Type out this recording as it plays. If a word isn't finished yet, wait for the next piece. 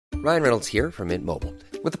Ryan Reynolds here from Mint Mobile.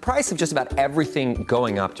 With the price of just about everything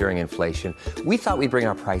going up during inflation, we thought we'd bring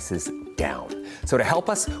our prices down. So to help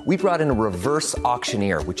us, we brought in a reverse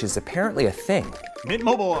auctioneer, which is apparently a thing. Mint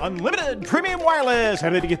Mobile Unlimited Premium Wireless.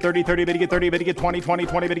 How to get 30, 30, bit to get 30, bit to get 20, 20,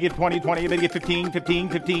 20, bit to get 20, 20, bit to get 15, 15,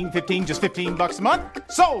 15, 15, just $15 a month?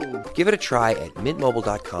 Sold! Give it a try at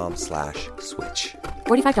mintmobile.com/switch.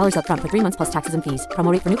 $45 up front for 3 months plus taxes and fees.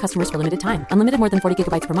 Promo rate for new customers for limited time. Unlimited more than 40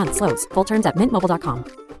 gigabytes per month. Slows full terms at mintmobile.com.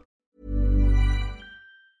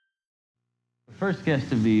 First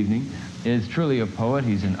guest of the evening is truly a poet.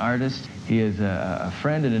 He's an artist. He is a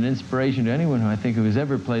friend and an inspiration to anyone who I think who has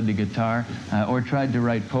ever played the guitar or tried to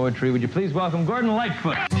write poetry. Would you please welcome Gordon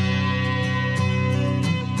Lightfoot?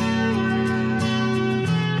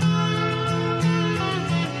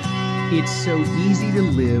 It's so easy to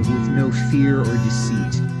live with no fear or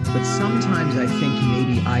deceit, but sometimes I think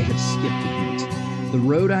maybe I have skipped a beat. The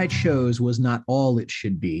road I chose was not all it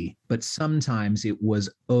should be, but sometimes it was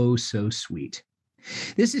oh so sweet.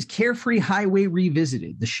 This is Carefree Highway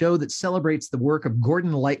Revisited, the show that celebrates the work of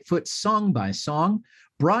Gordon Lightfoot song by song,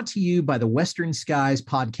 brought to you by the Western Skies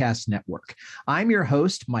Podcast Network. I'm your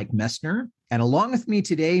host, Mike Messner, and along with me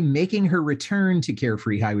today, making her return to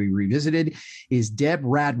Carefree Highway Revisited, is Deb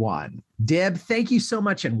Radwan. Deb, thank you so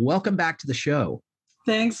much and welcome back to the show.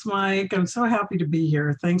 Thanks, Mike. I'm so happy to be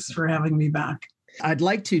here. Thanks for having me back. I'd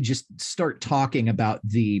like to just start talking about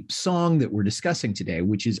the song that we're discussing today,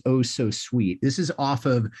 which is Oh So Sweet. This is off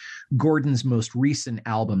of Gordon's most recent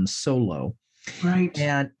album, Solo. Right.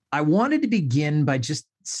 And I wanted to begin by just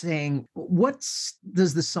saying, what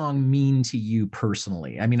does the song mean to you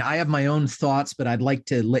personally? I mean, I have my own thoughts, but I'd like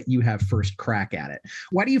to let you have first crack at it.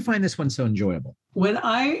 Why do you find this one so enjoyable? When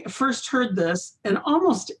I first heard this, and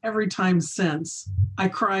almost every time since, I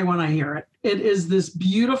cry when I hear it. It is this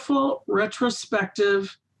beautiful,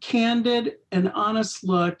 retrospective, candid, and honest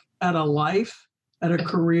look at a life, at a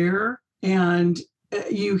career. And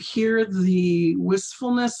you hear the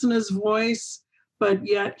wistfulness in his voice, but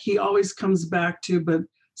yet he always comes back to, but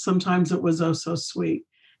sometimes it was oh so sweet.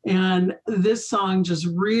 And this song just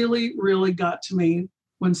really, really got to me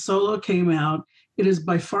when Solo came out. It is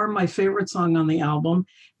by far my favorite song on the album.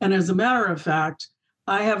 And as a matter of fact,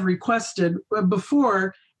 I have requested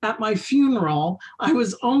before at my funeral, I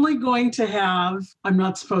was only going to have I'm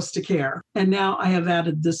Not Supposed to Care. And now I have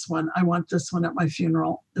added this one. I want this one at my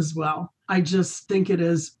funeral as well. I just think it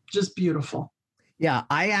is just beautiful. Yeah,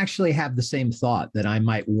 I actually have the same thought that I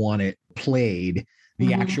might want it played,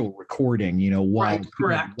 the actual recording, while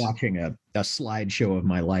watching a slideshow of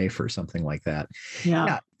my life or something like that.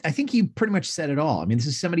 Yeah, I think you pretty much said it all. I mean, this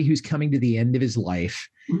is somebody who's coming to the end of his life.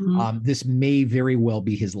 This may very well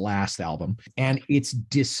be his last album. And it's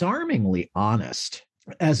disarmingly honest,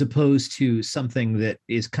 as opposed to something that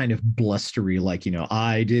is kind of blustery, like,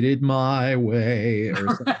 I did it my way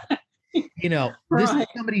or something. This is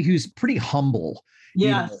somebody who's pretty humble.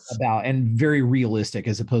 About and very realistic,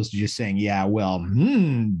 as opposed to just saying,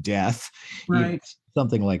 death,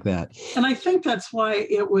 something like that. And I think that's why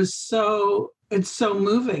it's so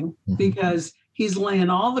moving, because he's laying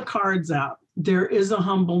all the cards out. There is a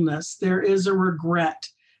humbleness, there is a regret,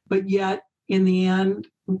 but yet in the end,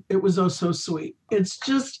 it was oh so sweet. It's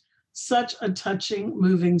just such a touching,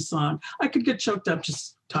 moving song. I could get choked up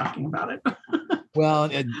just talking about it. Well,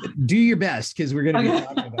 do your best, because we're going to be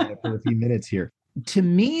talking about it for a few minutes here. To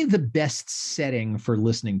me, the best setting for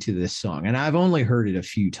listening to this song, and I've only heard it a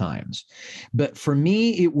few times, but for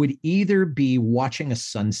me, it would either be watching a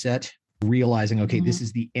sunset, realizing, okay, this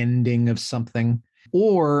is the ending of something,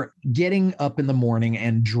 or getting up in the morning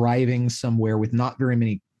and driving somewhere with not very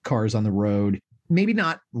many cars on the road. Maybe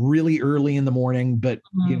not really early in the morning, but,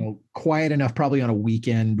 quiet enough, probably on a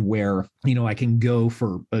weekend where, I can go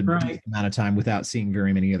for a decent amount of time without seeing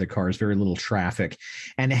very many other cars, very little traffic,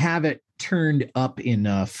 and have it turned up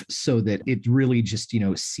enough so that it really just,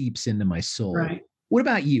 seeps into my soul. Right. What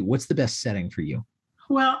about you? What's the best setting for you?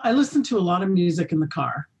 Well, I listen to a lot of music in the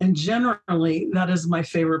car, and generally that is my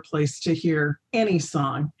favorite place to hear any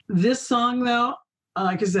song. This song, though,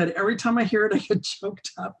 like I said, every time I hear it, I get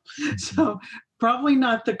choked up. So probably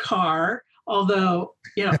not the car, although,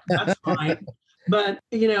 that's fine. But,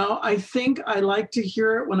 I think I like to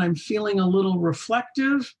hear it when I'm feeling a little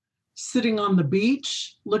reflective, sitting on the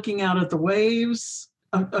beach, looking out at the waves,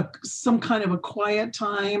 some kind of a quiet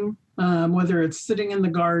time, whether it's sitting in the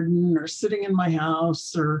garden or sitting in my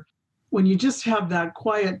house, or when you just have that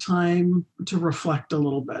quiet time to reflect a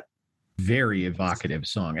little bit. Very evocative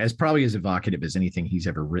song, probably as evocative as anything he's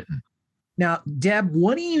ever written. Now, Deb,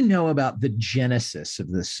 what do you know about the genesis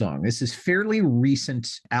of this song? This is fairly recent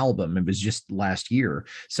album. It was just last year.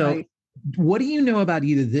 So What do you know about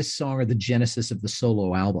either this song or the genesis of the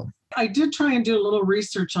solo album? I did try and do a little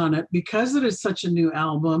research on it because it is such a new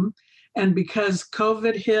album and because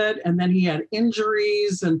COVID hit and then he had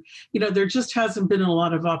injuries and, there just hasn't been a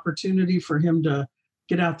lot of opportunity for him to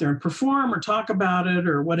get out there and perform or talk about it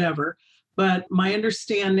or whatever. But my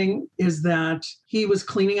understanding is that he was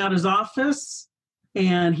cleaning out his office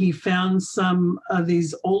and he found some of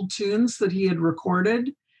these old tunes that he had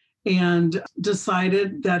recorded and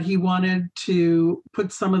decided that he wanted to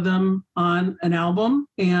put some of them on an album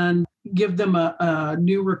and give them a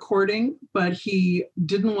new recording, but he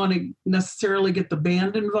didn't want to necessarily get the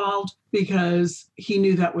band involved because he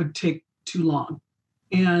knew that would take too long.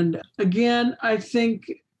 And again, I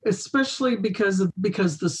think especially because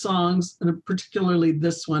the songs, and particularly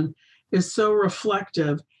this one, is so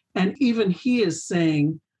reflective. And even he is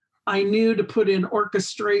saying, I knew to put in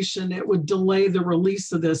orchestration, it would delay the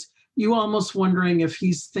release of this. You almost wondering if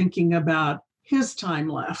he's thinking about his time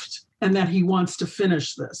left and that he wants to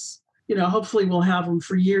finish this. Hopefully we'll have him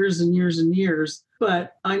for years and years and years,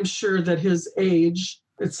 but I'm sure that his age,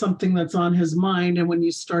 it's something that's on his mind. And when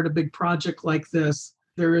you start a big project like this,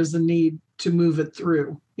 there is a need to move it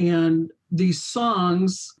through. And these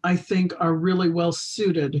songs, I think, are really well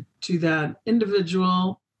suited to that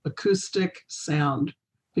individual acoustic sound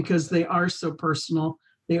because they are so personal.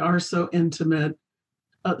 They are so intimate.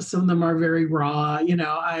 Some of them are very raw.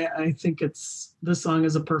 I think this song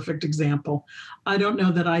is a perfect example. I don't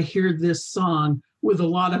know that I hear this song with a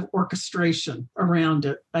lot of orchestration around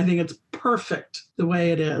it. I think it's perfect the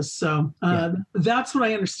way it is. So that's what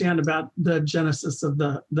I understand about the genesis of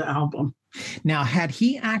the album. Now, had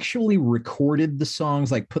he actually recorded the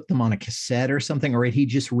songs, like put them on a cassette or something, or had he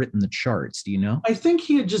just written the charts? Do you know? I think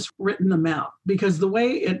he had just written them out because the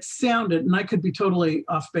way it sounded, and I could be totally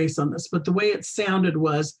off base on this, but the way it sounded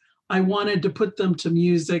was I wanted to put them to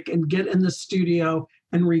music and get in the studio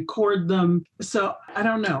and record them. So I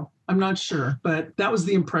don't know. I'm not sure, but that was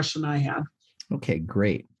the impression I had. Okay,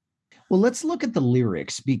 great. Well, let's look at the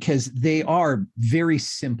lyrics because they are very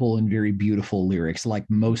simple and very beautiful lyrics, like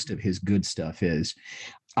most of his good stuff is.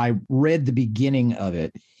 I read the beginning of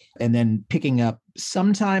it and then picking up.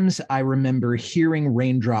 Sometimes I remember hearing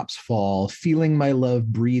raindrops fall, feeling my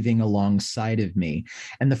love breathing alongside of me.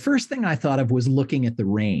 And the first thing I thought of was looking at the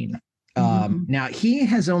rain. Now, he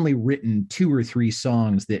has only written 2 or 3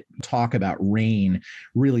 songs that talk about rain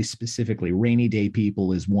really specifically. Rainy Day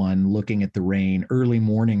People is one, Looking at the Rain, Early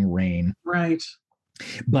Morning Rain. Right.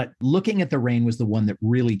 But Looking at the Rain was the one that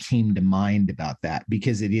really came to mind about that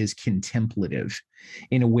because it is contemplative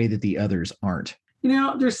in a way that the others aren't.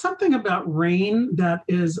 There's something about rain that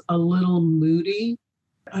is a little moody.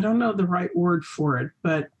 I don't know the right word for it,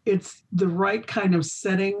 but it's the right kind of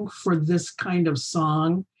setting for this kind of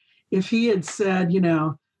song. If he had said,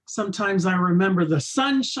 sometimes I remember the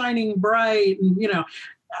sun shining bright, and,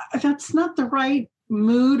 that's not the right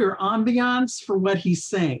mood or ambiance for what he's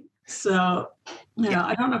saying. So,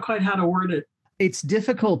 I don't know quite how to word it. It's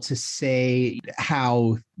difficult to say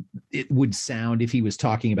how it would sound if he was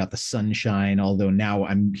talking about the sunshine, although now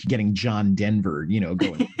I'm getting John Denver,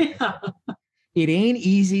 going. Yeah. It ain't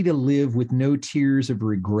easy to live with no tears of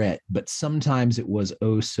regret, but sometimes it was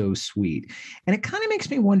oh so sweet. And it kind of makes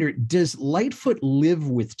me wonder, does Lightfoot live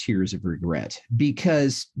with tears of regret?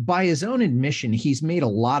 Because by his own admission, he's made a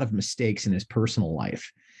lot of mistakes in his personal life.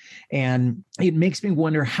 And it makes me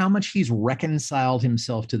wonder how much he's reconciled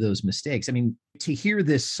himself to those mistakes. I mean, to hear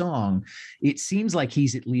this song, it seems like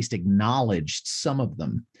he's at least acknowledged some of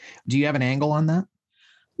them. Do you have an angle on that?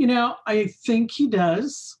 I think he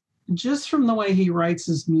does. Just from the way he writes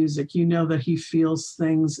his music, that he feels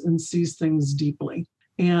things and sees things deeply.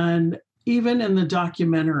 And even in the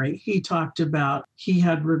documentary, he talked about he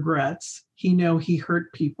had regrets. He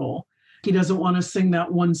hurt people. He doesn't want to sing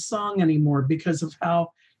that one song anymore because of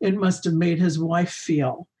how it must have made his wife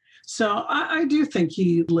feel. So I do think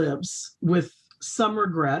he lives with some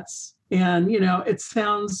regrets. And, it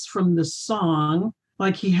sounds from the song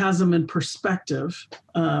like he has them in perspective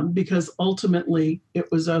because ultimately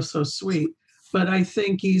it was oh so sweet. But I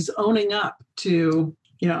think he's owning up to,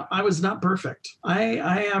 I was not perfect.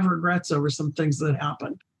 I have regrets over some things that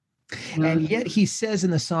happened. And yet he says in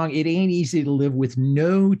the song, it ain't easy to live with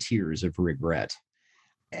no tears of regret.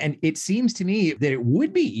 And it seems to me that it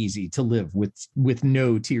would be easy to live with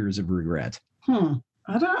no tears of regret. I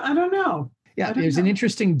don't know. Yeah, there's an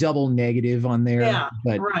interesting double negative on there. Yeah,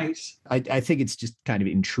 but right. I think it's just kind of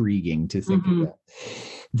intriguing to think of that.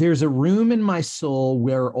 There's a room in my soul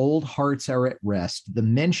where old hearts are at rest, the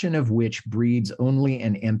mention of which breeds only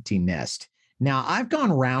an empty nest. Now, I've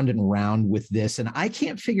gone round and round with this, and I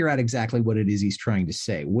can't figure out exactly what it is he's trying to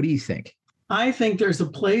say. What do you think? I think there's a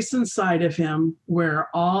place inside of him where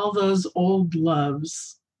all those old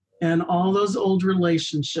loves and all those old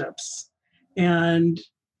relationships and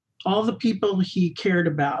all the people he cared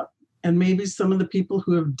about, and maybe some of the people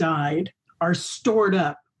who have died, are stored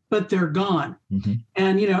up, but they're gone. Mm-hmm.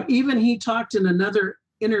 And, even he talked in another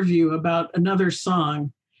interview about another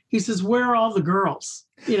song. He says, where are all the girls?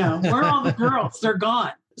 Where are all the girls? They're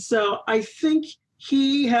gone. So I think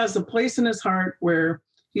he has a place in his heart where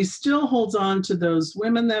he still holds on to those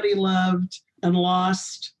women that he loved and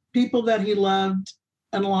lost, people that he loved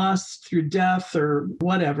and lost through death or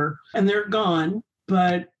whatever. And they're gone,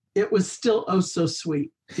 but it was still oh so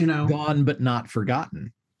sweet, Gone but not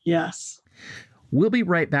forgotten. Yes. We'll be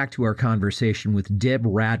right back to our conversation with Deb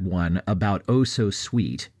Radwan about Oh So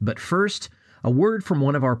Sweet. But first, a word from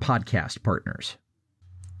one of our podcast partners.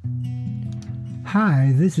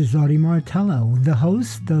 Hi, this is Audie Martello, the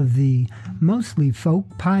host of the Mostly Folk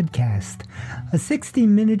podcast, a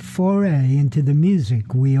 60-minute foray into the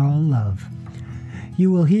music we all love.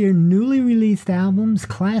 You will hear newly released albums,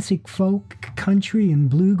 classic folk, country, and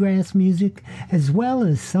bluegrass music, as well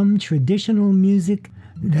as some traditional music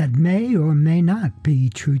that may or may not be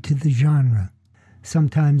true to the genre.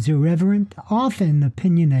 Sometimes irreverent, often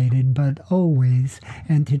opinionated, but always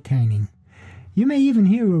entertaining. You may even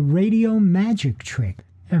hear a radio magic trick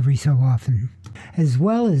every so often, as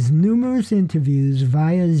well as numerous interviews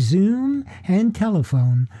via Zoom and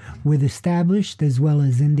telephone with established as well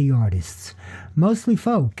as indie artists. Mostly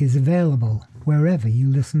Folk is available wherever you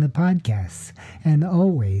listen to podcasts, and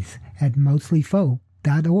always at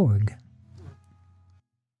mostlyfolk.org.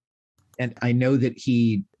 And I know that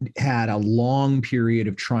he had a long period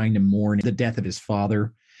of trying to mourn the death of his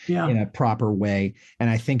father in a proper way. And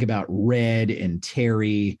I think about Red and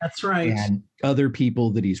Terry. That's right. And other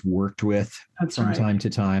people that he's worked with from time to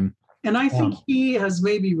time. And I think he has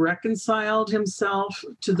maybe reconciled himself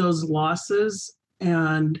to those losses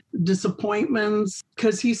and disappointments,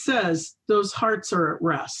 because he says those hearts are at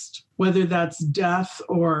rest, whether that's death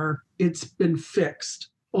or it's been fixed.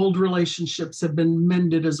 Old relationships have been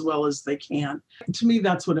mended as well as they can. To me,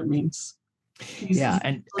 that's what it means.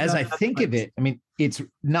 And as I think of it, I mean, it's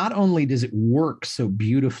not only does it work so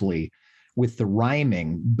beautifully with the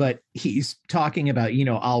rhyming, but he's talking about,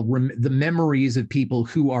 the memories of people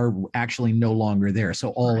who are actually no longer there.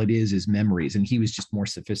 So all it is memories. And he was just more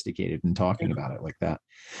sophisticated in talking about it like that.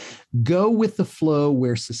 Go with the flow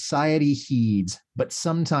where society heeds, but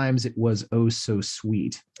sometimes it was oh so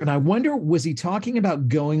sweet. And I wonder, was he talking about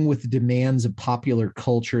going with the demands of popular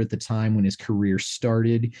culture at the time when his career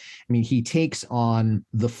started? I mean, he takes on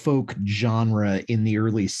the folk genre in the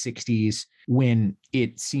early 60s when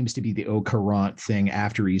it seems to be the au courant thing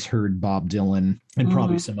after he's heard Bob Dylan and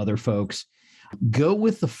probably some other folks. Go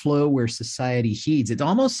with the flow where society heeds. It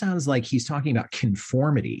almost sounds like he's talking about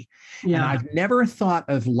conformity. Yeah. And I've never thought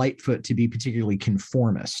of Lightfoot to be particularly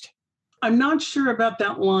conformist. I'm not sure about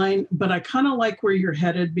that line, but I kind of like where you're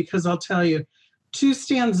headed, because I'll tell you, 2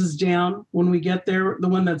 stanzas down, when we get there, the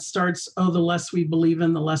one that starts, oh, the less we believe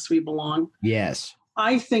in, the less we belong. Yes.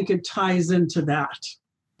 I think it ties into that.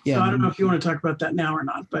 Yeah. So I don't know if you want to talk about that now or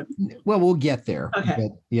not, but. Well, we'll get there. Okay.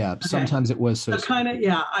 But sometimes it was so. I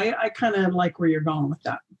kind of like where you're going with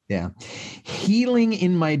that. Yeah. Healing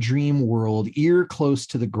in my dream world, ear close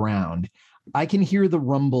to the ground. I can hear the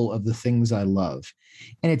rumble of the things I love.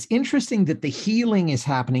 And it's interesting that the healing is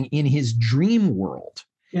happening in his dream world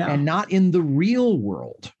and not in the real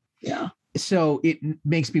world. Yeah. So it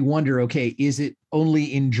makes me wonder, okay, is it only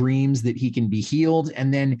in dreams that he can be healed?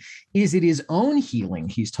 And then is it his own healing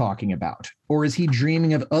he's talking about? Or is he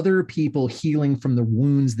dreaming of other people healing from the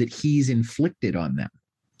wounds that he's inflicted on them?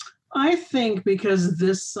 I think because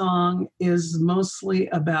this song is mostly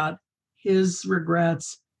about his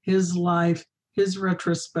regrets, his life, his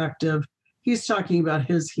retrospective, he's talking about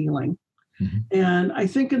his healing. Mm-hmm. And I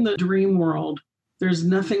think in the dream world, there's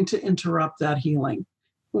nothing to interrupt that healing.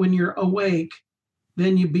 When you're awake,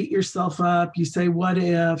 then you beat yourself up. You say, what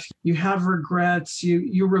if? You have regrets.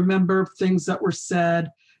 You remember things that were said.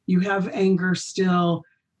 You have anger still.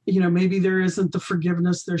 Maybe there isn't the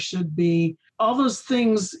forgiveness there should be. All those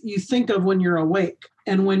things you think of when you're awake.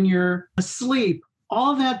 And when you're asleep,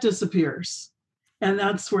 all that disappears. And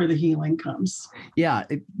that's where the healing comes. Yeah.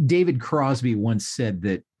 David Crosby once said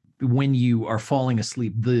that when you are falling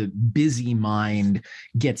asleep, the busy mind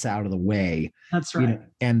gets out of the way. That's right.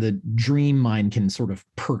 And the dream mind can sort of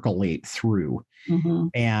percolate through.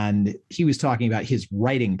 And he was talking about his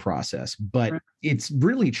writing process, but it's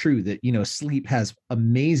really true that, sleep has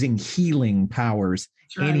amazing healing powers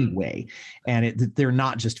anyway. And they're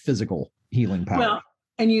not just physical healing powers. Well,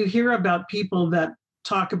 and you hear about people that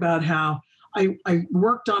talk about how I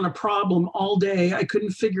worked on a problem all day. I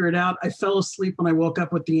couldn't figure it out. I fell asleep when I woke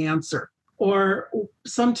up with the answer. Or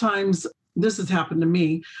sometimes this has happened to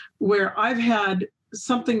me where I've had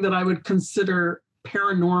something that I would consider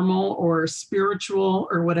paranormal or spiritual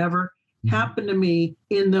or whatever happen to me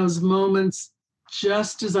in those moments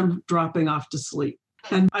just as I'm dropping off to sleep.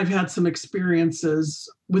 And I've had some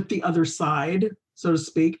experiences with the other side, so to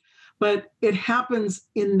speak, but it happens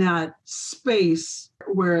in that space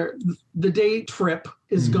where the day trip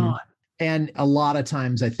is gone. And a lot of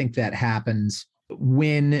times I think that happens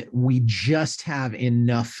when we just have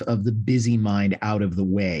enough of the busy mind out of the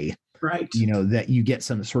way. Right. That you get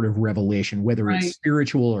some sort of revelation, whether it's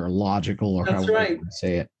spiritual or logical or however you want to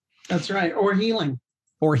say it. That's right. Or healing.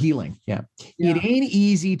 Yeah. It ain't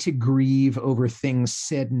easy to grieve over things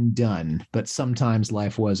said and done, but sometimes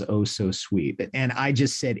life was oh so sweet. And I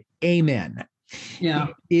just said, amen. Yeah.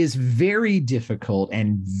 It is very difficult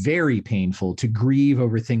and very painful to grieve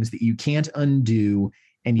over things that you can't undo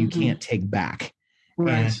and you can't take back.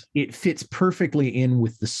 Right. And it fits perfectly in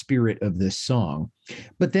with the spirit of this song.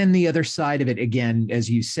 But then the other side of it, again, as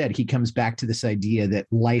you said, he comes back to this idea that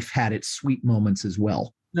life had its sweet moments as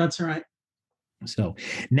well. That's right. So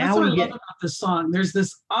now I love about this song. There's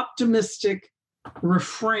this optimistic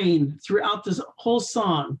refrain throughout this whole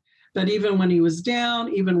song that even when he was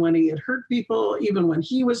down, even when he had hurt people, even when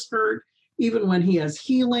he was hurt, even when he has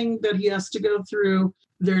healing that he has to go through,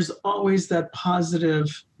 there's always that positive,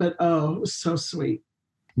 but it was so sweet.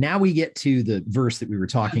 Now we get to the verse that we were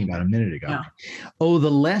talking about a minute ago. Yeah. Oh, the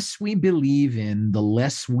less we believe in, the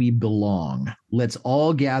less we belong. Let's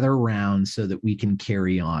all gather around so that we can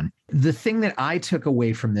carry on. The thing that I took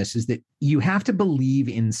away from this is that you have to believe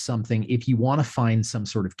in something if you want to find some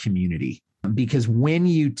sort of community. Because when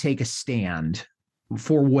you take a stand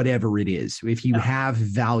for whatever it is, if you have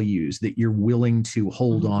values that you're willing to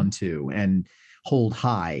hold on to and hold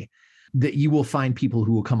high, that you will find people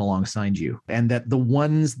who will come alongside you, and that the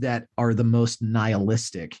ones that are the most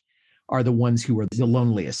nihilistic are the ones who are the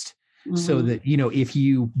loneliest. So that, if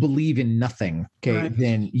you believe in nothing,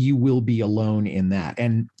 then you will be alone in that.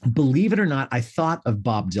 And believe it or not, I thought of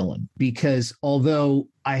Bob Dylan, because although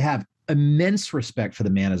I have immense respect for the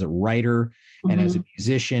man as a writer and as a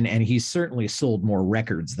musician, and he's certainly sold more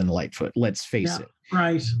records than Lightfoot, let's face it.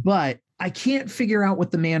 Right. But I can't figure out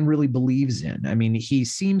what the man really believes in. I mean, he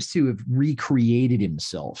seems to have recreated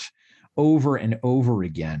himself over and over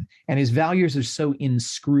again, and his values are so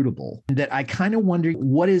inscrutable that I kind of wonder,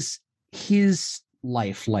 what is his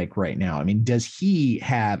life like right now? I mean, does he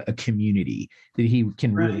have a community that he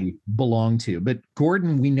can really belong to? But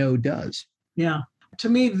Gordon, we know, does. Yeah. To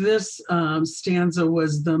me, this stanza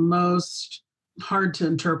was the most hard to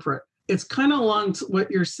interpret. It's kind of along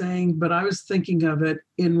what you're saying, but I was thinking of it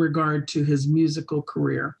in regard to his musical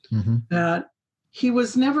career, that he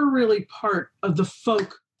was never really part of the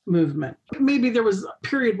folk movement. Maybe there was a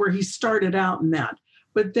period where he started out in that,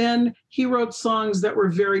 but then he wrote songs that were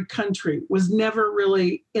very country, was never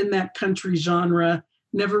really in that country genre,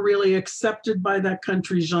 never really accepted by that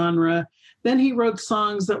country genre. Then he wrote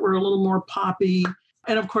songs that were a little more poppy.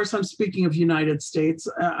 And of course, I'm speaking of United States.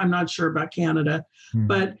 I'm not sure about Canada,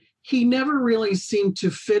 but he never really seemed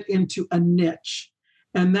to fit into a niche.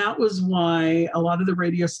 And that was why a lot of the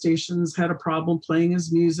radio stations had a problem playing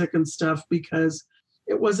his music and stuff, because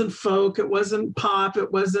it wasn't folk, it wasn't pop,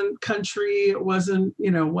 it wasn't country, it wasn't,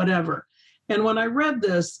 whatever. And when I read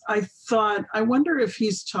this, I thought, I wonder if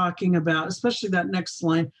he's talking about, especially that next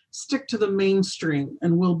line, stick to the mainstream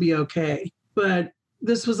and we'll be okay. But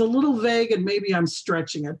this was a little vague, and maybe I'm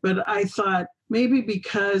stretching it, but I thought maybe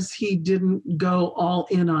because he didn't go all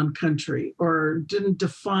in on country or didn't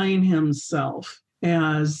define himself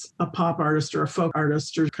as a pop artist or a folk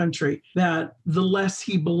artist or country, that the less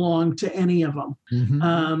he belonged to any of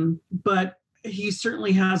them. But he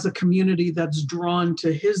certainly has a community that's drawn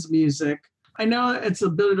to his music. I know it's a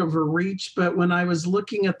bit of a reach, but when I was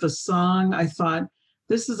looking at the song, I thought,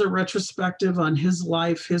 this is a retrospective on his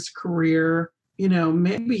life, his career.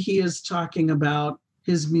 Maybe he is talking about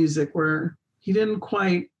his music where he didn't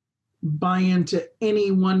quite buy into any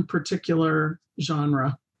one particular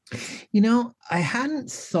genre. I hadn't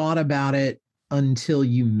thought about it until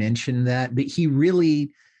you mentioned that, but he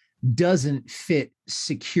really doesn't fit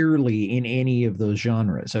securely in any of those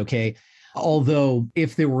genres. Okay. Although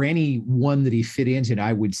if there were any one that he fit into,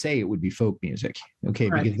 I would say it would be folk music. Okay.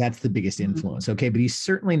 Right. Because that's the biggest influence. Okay. But he's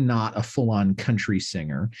certainly not a full-on country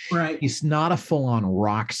singer. Right. He's not a full-on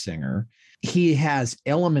rock singer. He has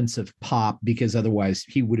elements of pop because otherwise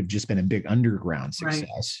he would have just been a big underground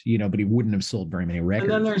success, but he wouldn't have sold very many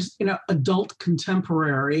records. And then there's, adult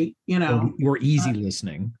contemporary, or easy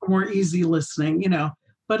listening. More easy listening,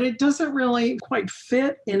 but it doesn't really quite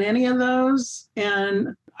fit in any of those.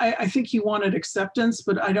 And I think he wanted acceptance,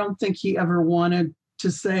 but I don't think he ever wanted to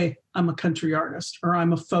say, I'm a country artist or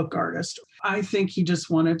I'm a folk artist. I think he just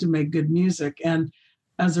wanted to make good music. And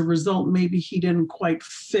as a result, maybe he didn't quite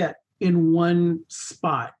fit in one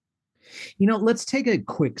spot. Let's take a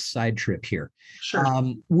quick side trip here. Sure.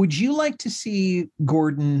 Would you like to see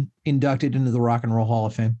Gordon inducted into the Rock and Roll Hall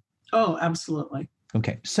of Fame? Oh, absolutely.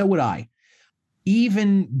 Okay. So would I.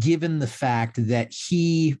 Even given the fact that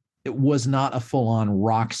he was not a full-on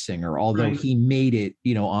rock singer, although he made it,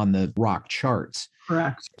 on the rock charts.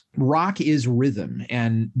 Correct. Rock is rhythm,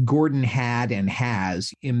 and Gordon had and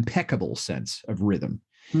has impeccable sense of rhythm.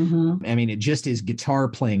 Mm-hmm. I mean, it just his guitar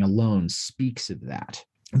playing alone speaks of that.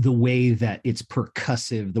 The way that it's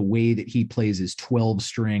percussive, the way that he plays his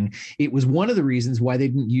 12-string. It was one of the reasons why they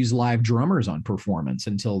didn't use live drummers on Performance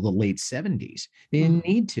until the late 70s. They didn't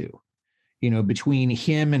need to. Between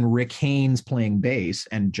him and Rick Haynes playing bass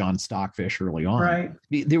and John Stockfish early on,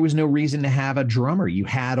 there was no reason to have a drummer. You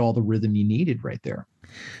had all the rhythm you needed right there.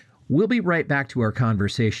 We'll be right back to our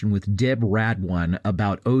conversation with Deb Radwan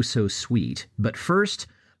about Oh So Sweet. But first,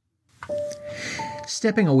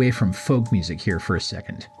 stepping away from folk music here for a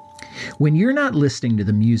second. When you're not listening to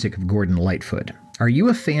the music of Gordon Lightfoot, are you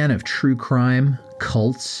a fan of true crime,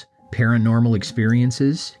 cults, paranormal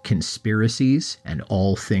experiences, conspiracies, and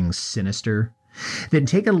all things sinister? Then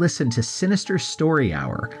take a listen to Sinister Story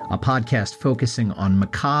Hour, a podcast focusing on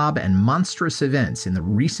macabre and monstrous events in the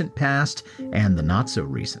recent past and the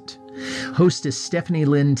not-so-recent. Hostess Stephanie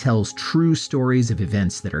Lynn tells true stories of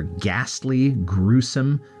events that are ghastly,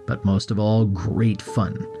 gruesome, but most of all, great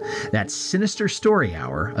fun. That's Sinister Story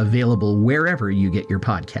Hour, available wherever you get your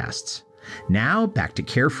podcasts. Now, back to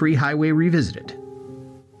Carefree Highway Revisited.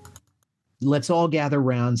 Let's all gather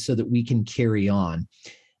around so that we can carry on.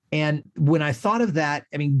 And when I thought of that,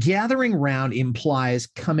 I mean, gathering around implies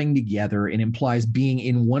coming together and implies being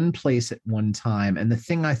in one place at one time. And the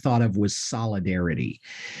thing I thought of was solidarity.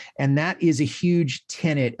 And that is a huge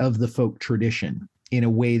tenet of the folk tradition in a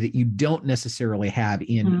way that you don't necessarily have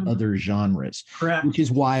in other genres. Correct. Which is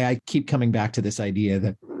why I keep coming back to this idea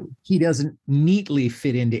that he doesn't neatly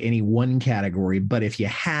fit into any one category, but if you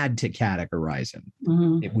had to categorize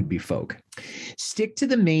him, it would be folk. Stick to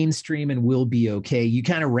the mainstream and we'll be okay. You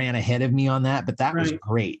kind of ran ahead of me on that, but that was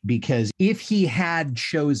great, because if he had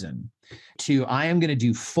chosen to, I am going to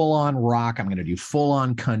do full on rock, I'm going to do full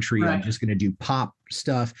on country, I'm just going to do pop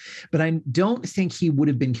stuff, but I don't think he would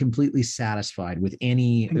have been completely satisfied with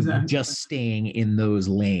any just staying in those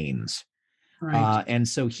lanes. And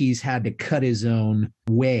so he's had to cut his own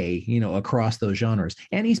way, across those genres,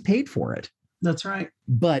 and he's paid for it. That's right.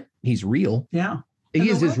 But he's real. Yeah. He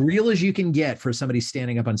is as real as you can get for somebody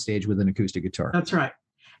standing up on stage with an acoustic guitar. That's right.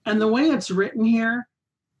 And the way it's written here,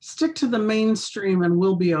 stick to the mainstream and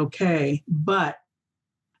we'll be okay. But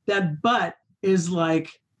that but is like,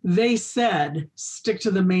 they said, stick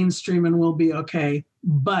to the mainstream and we'll be okay.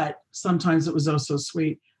 But sometimes it was oh so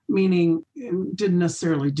sweet, meaning it didn't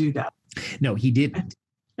necessarily do that. No, he didn't.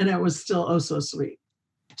 And it was still oh so sweet.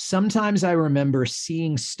 Sometimes I remember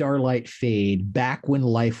seeing Starlight Fade back when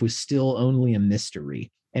life was still only a mystery.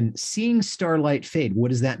 And seeing Starlight Fade, what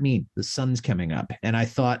does that mean? The sun's coming up. And I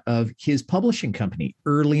thought of his publishing company,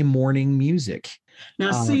 Early Morning Music.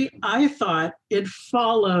 Now, see, I thought it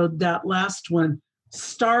followed that last one.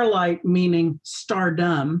 Starlight meaning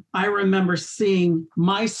stardom. I remember seeing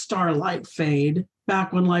my Starlight Fade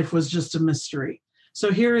back when life was just a mystery. So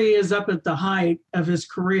here he is up at the height of his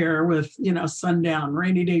career with, Sundown,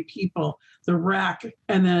 Rainy Day People, The Rack,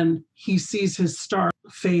 and then he sees his star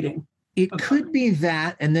fading. It could be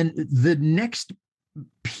that. And then the next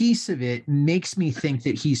piece of it makes me think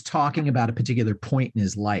that he's talking about a particular point in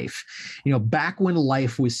his life, back when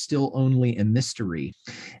life was still only a mystery.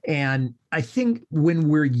 And I think when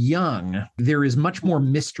we're young, there is much more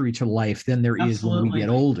mystery to life than there is when we get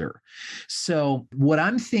older. So what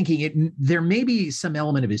I'm thinking, there may be some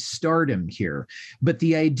element of his stardom here, but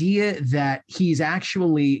the idea that he's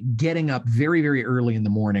actually getting up very, very early in the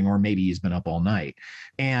morning, or maybe he's been up all night,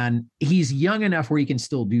 and he's young enough where he can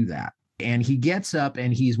still do that. And he gets up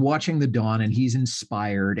and he's watching the dawn and he's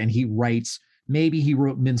inspired and he writes, maybe he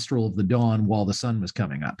wrote Minstrel of the Dawn while the sun was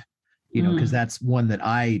coming up. you know, because that's one that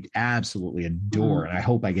I absolutely adore. And I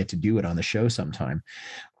hope I get to do it on the show sometime.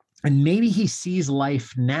 And maybe he sees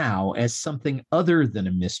life now as something other than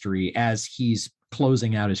a mystery as he's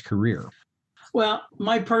closing out his career. Well,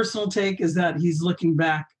 my personal take is that he's looking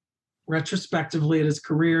back retrospectively at his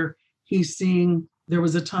career. He's seeing there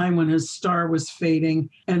was a time when his star was fading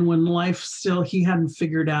and when life still, he hadn't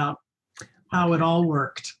figured out how it all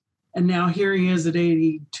worked. And now here he is at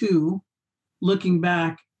 82, looking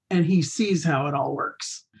back, and he sees how it all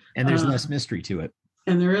works. And there's less mystery to it.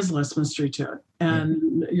 And there is less mystery to it.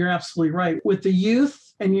 And you're absolutely right. With the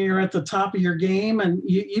youth, and you're at the top of your game, and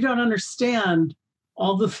you don't understand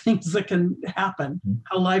all the things that can happen,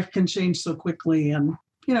 how life can change so quickly. And,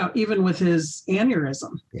 you know, even with his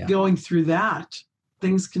aneurysm, going through that,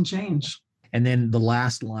 things can change. And then the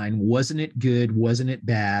last line, wasn't it good? Wasn't it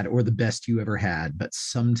bad? Or the best you ever had? But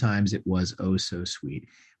sometimes it was oh so sweet.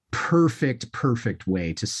 Perfect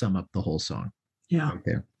way to sum up the whole song. Yeah. Right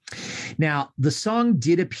there. Now, the song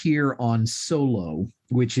did appear on Solo,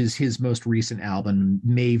 which is his most recent album,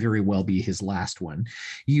 may very well be his last one.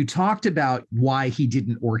 You talked about why he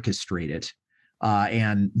didn't orchestrate it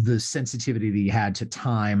and the sensitivity that he had to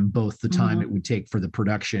time, both the time it would take for the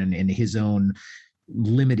production and his own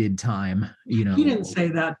limited time. You know, he didn't say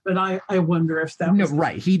that, but I wonder if that was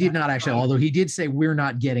right. He did not actually, although he did say we're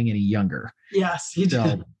not getting any younger. Yes, he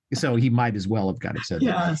did. So he might as well have got it said.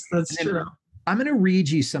 Yes, that's true. I'm going to read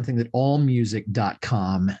you something that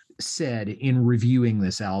allmusic.com said in reviewing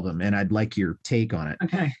this album, and I'd like your take on it.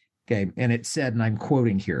 Okay. And it said, and I'm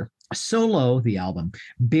quoting here, Solo, the album,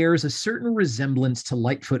 bears a certain resemblance to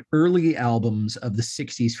Lightfoot early albums of the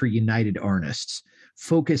 60s for United Artists,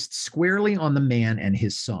 focused squarely on the man and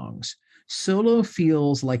his songs. Solo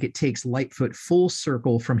feels like it takes Lightfoot full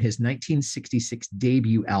circle from his 1966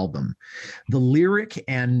 debut album. The lyric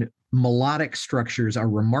and melodic structures are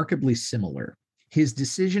remarkably similar. His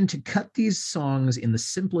decision to cut these songs in the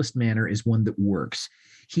simplest manner is one that works.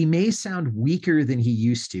 He may sound weaker than he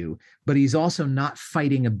used to, but he's also not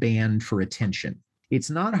fighting a band for attention. It's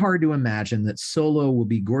not hard to imagine that Solo will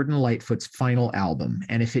be Gordon Lightfoot's final album,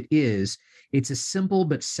 and if it is, it's a simple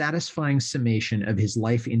but satisfying summation of his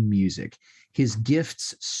life in music, his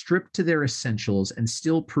gifts stripped to their essentials and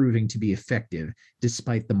still proving to be effective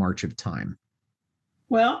despite the march of time.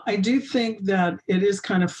 Well, I do think that it is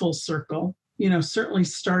kind of full circle, you know, certainly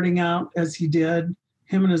starting out as he did,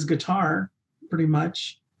 him and his guitar, pretty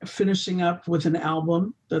much, finishing up with an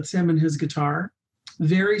album that's him and his guitar.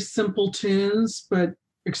 Very simple tunes, but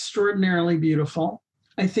extraordinarily beautiful.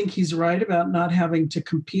 I think he's right about not having to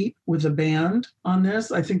compete with a band on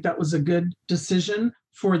this. I think that was a good decision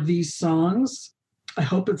for these songs. I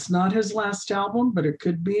hope it's not his last album, but it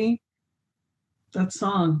could be. That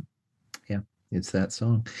song. It's that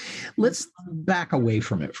song. Let's back away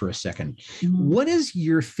from it for a second. What is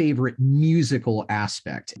your favorite musical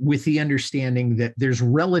aspect, with the understanding that there's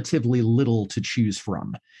relatively little to choose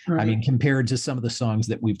from? Right. I mean, compared to some of the songs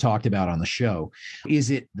that we've talked about on the show. Is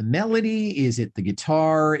it the melody? Is it the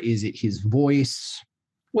guitar? Is it his voice?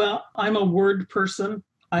 Well, I'm a word person.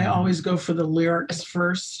 I always go for the lyrics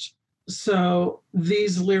first. So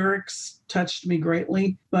these lyrics touched me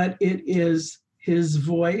greatly, but it is his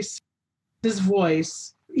voice. His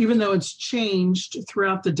voice, even though it's changed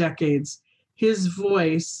throughout the decades, his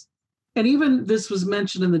voice, and even this was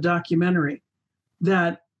mentioned in the documentary,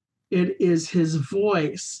 that it is his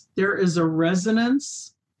voice. There is a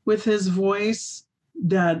resonance with his voice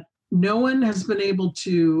that no one has been able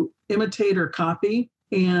to imitate or copy.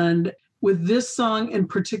 And with this song in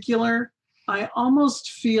particular, I almost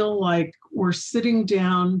feel like we're sitting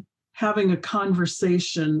down having a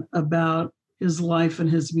conversation about his life and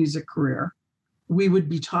his music career. We would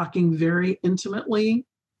be talking very intimately,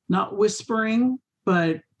 not whispering,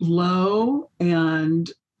 but low, and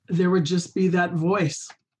there would just be that voice.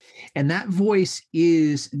 And that voice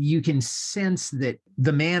is, you can sense that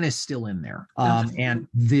the man is still in there, and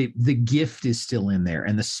the gift is still in there,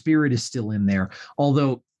 and the spirit is still in there,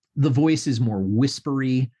 although the voice is more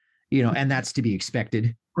whispery, you know, and that's to be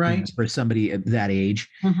expected, right, you know, for somebody at that age.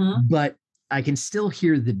 But I can still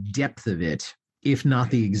hear the depth of it, if not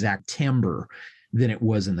the exact timbre than it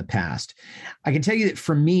was in the past. I can tell you that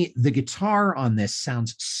for me, the guitar on this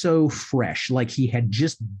sounds so fresh, like he had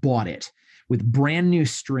just bought it with brand new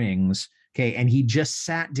strings. Okay. And he just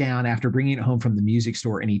sat down after bringing it home from the music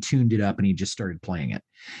store and he tuned it up and he just started playing it.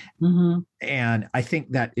 And I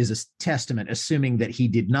think that is a testament, assuming that he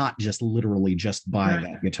did not just literally just buy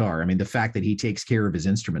that guitar. I mean, the fact that he takes care of his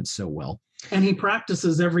instruments so well. And he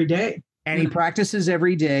practices every day. And he practices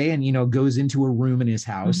every day and, you know, goes into a room in his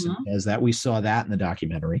house and does that. We saw that in the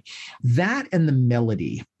documentary. That and the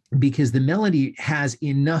melody because the melody has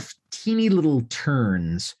enough teeny little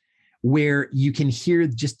turns where you can hear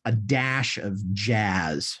just a dash of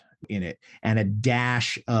jazz in it and a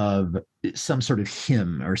dash of some sort of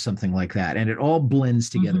hymn or something like that. And it all blends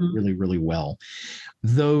together really, really well.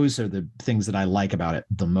 Those are the things that I like about it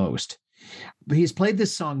the most. But he's played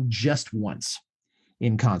this song just once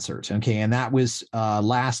in concert. Okay. And that was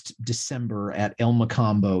last December at El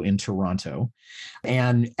Macambo in Toronto.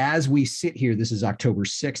 And as we sit here, this is October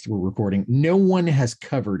 6th, we're recording, no one has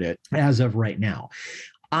covered it as of right now.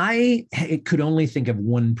 I could only think of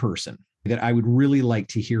one person that I would really like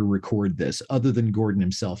to hear record this other than Gordon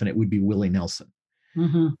himself, and it would be Willie Nelson.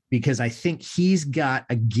 Because I think he's got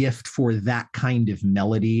a gift for that kind of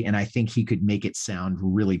melody, and I think he could make it sound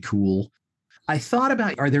really cool. I thought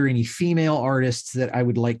about, are there any female artists that I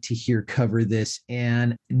would like to hear cover this?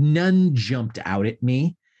 And none jumped out at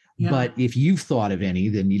me. Yeah. But if you've thought of any,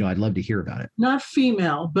 then, I'd love to hear about it. Not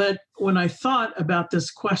female, but when I thought about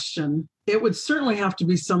this question, it would certainly have to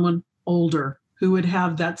be someone older who would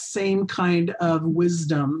have that same kind of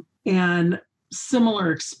wisdom and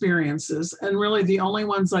similar experiences. And really the only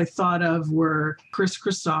ones I thought of were Chris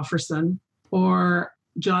Christopherson or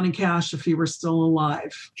Johnny Cash if he were still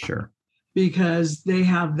alive. Sure. Because they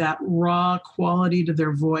have that raw quality to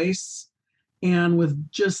their voice. And with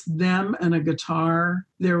just them and a guitar,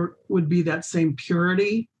 there would be that same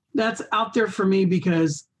purity. That's out there for me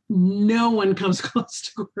because no one comes close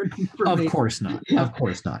to Gordon for me. Of course not. Yeah. Of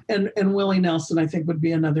course not. And Willie Nelson, I think, would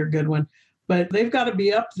be another good one. But they've got to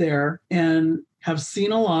be up there and have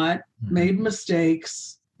seen a lot, made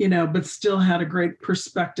mistakes, but still had a great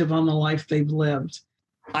perspective on the life they've lived.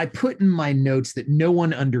 I put in my notes that no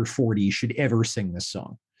one under 40 should ever sing this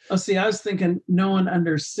song. Oh, see, I was thinking no one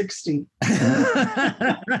under 60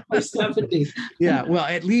 or 70. Yeah, well,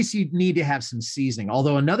 at least you need to have some seasoning.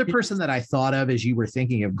 Although another person that I thought of as you were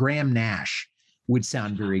thinking of, Graham Nash, would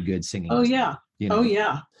sound very good singing. Oh, yeah. Oh,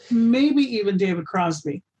 yeah. Maybe even David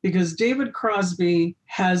Crosby, because David Crosby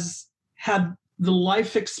has had the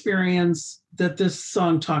life experience that this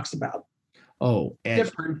song talks about. Oh,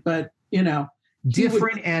 different, but,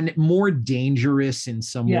 different and more dangerous in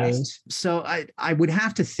some ways. So I would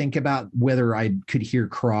have to think about whether I could hear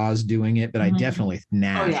Cros doing it, but I definitely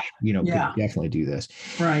Nash, could definitely do this.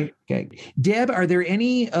 Right. Okay. Deb, are there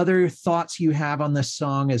any other thoughts you have on this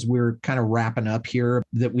song as we're kind of wrapping up here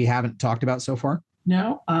that we haven't talked about so far?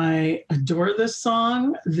 No, I adore this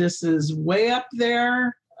song. This is way up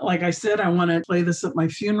there. Like I said, I want to play this at my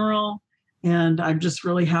funeral, and I'm just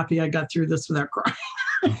really happy I got through this without crying.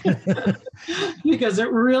 Because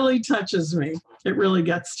it really touches me. It really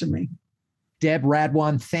gets to me. Deb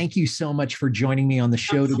Radwan, thank you so much for joining me on the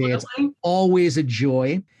show today. It's always a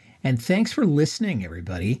joy. And thanks for listening,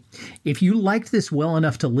 everybody. If you liked this well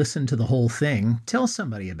enough to listen to the whole thing, tell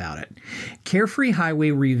somebody about it. Carefree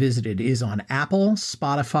Highway Revisited is on Apple,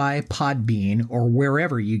 Spotify, Podbean, or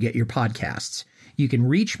wherever you get your podcasts. You can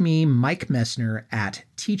reach me, Mike Messner, at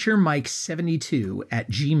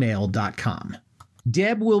teachermike72@gmail.com.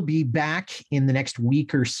 Deb will be back in the next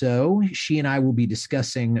week or so. She and I will be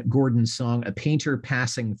discussing Gordon's song, A Painter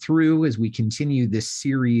Passing Through, as we continue this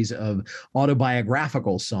series of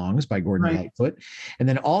autobiographical songs by Gordon Lightfoot. And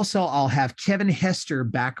then also I'll have Kevin Hester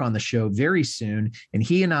back on the show very soon, and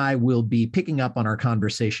he and I will be picking up on our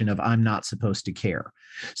conversation of I'm Not Supposed to Care.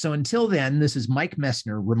 So until then, this is Mike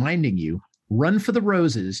Messner reminding you, run for the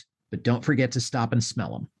roses, but don't forget to stop and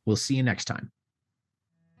smell them. We'll see you next time.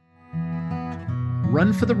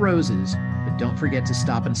 Run for the roses, but don't forget to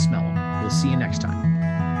stop and smell them. We'll see you next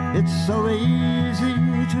time. It's so easy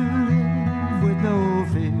to live with no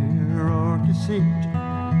fear or conceit,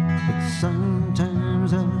 but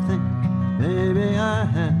sometimes I think maybe I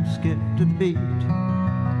have skipped a beat.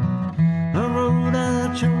 The road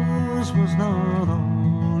I chose was not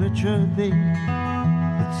all it should be,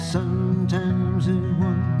 but sometimes it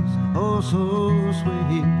was oh so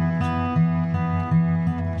sweet.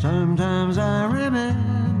 Sometimes I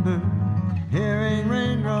remember hearing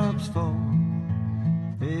raindrops fall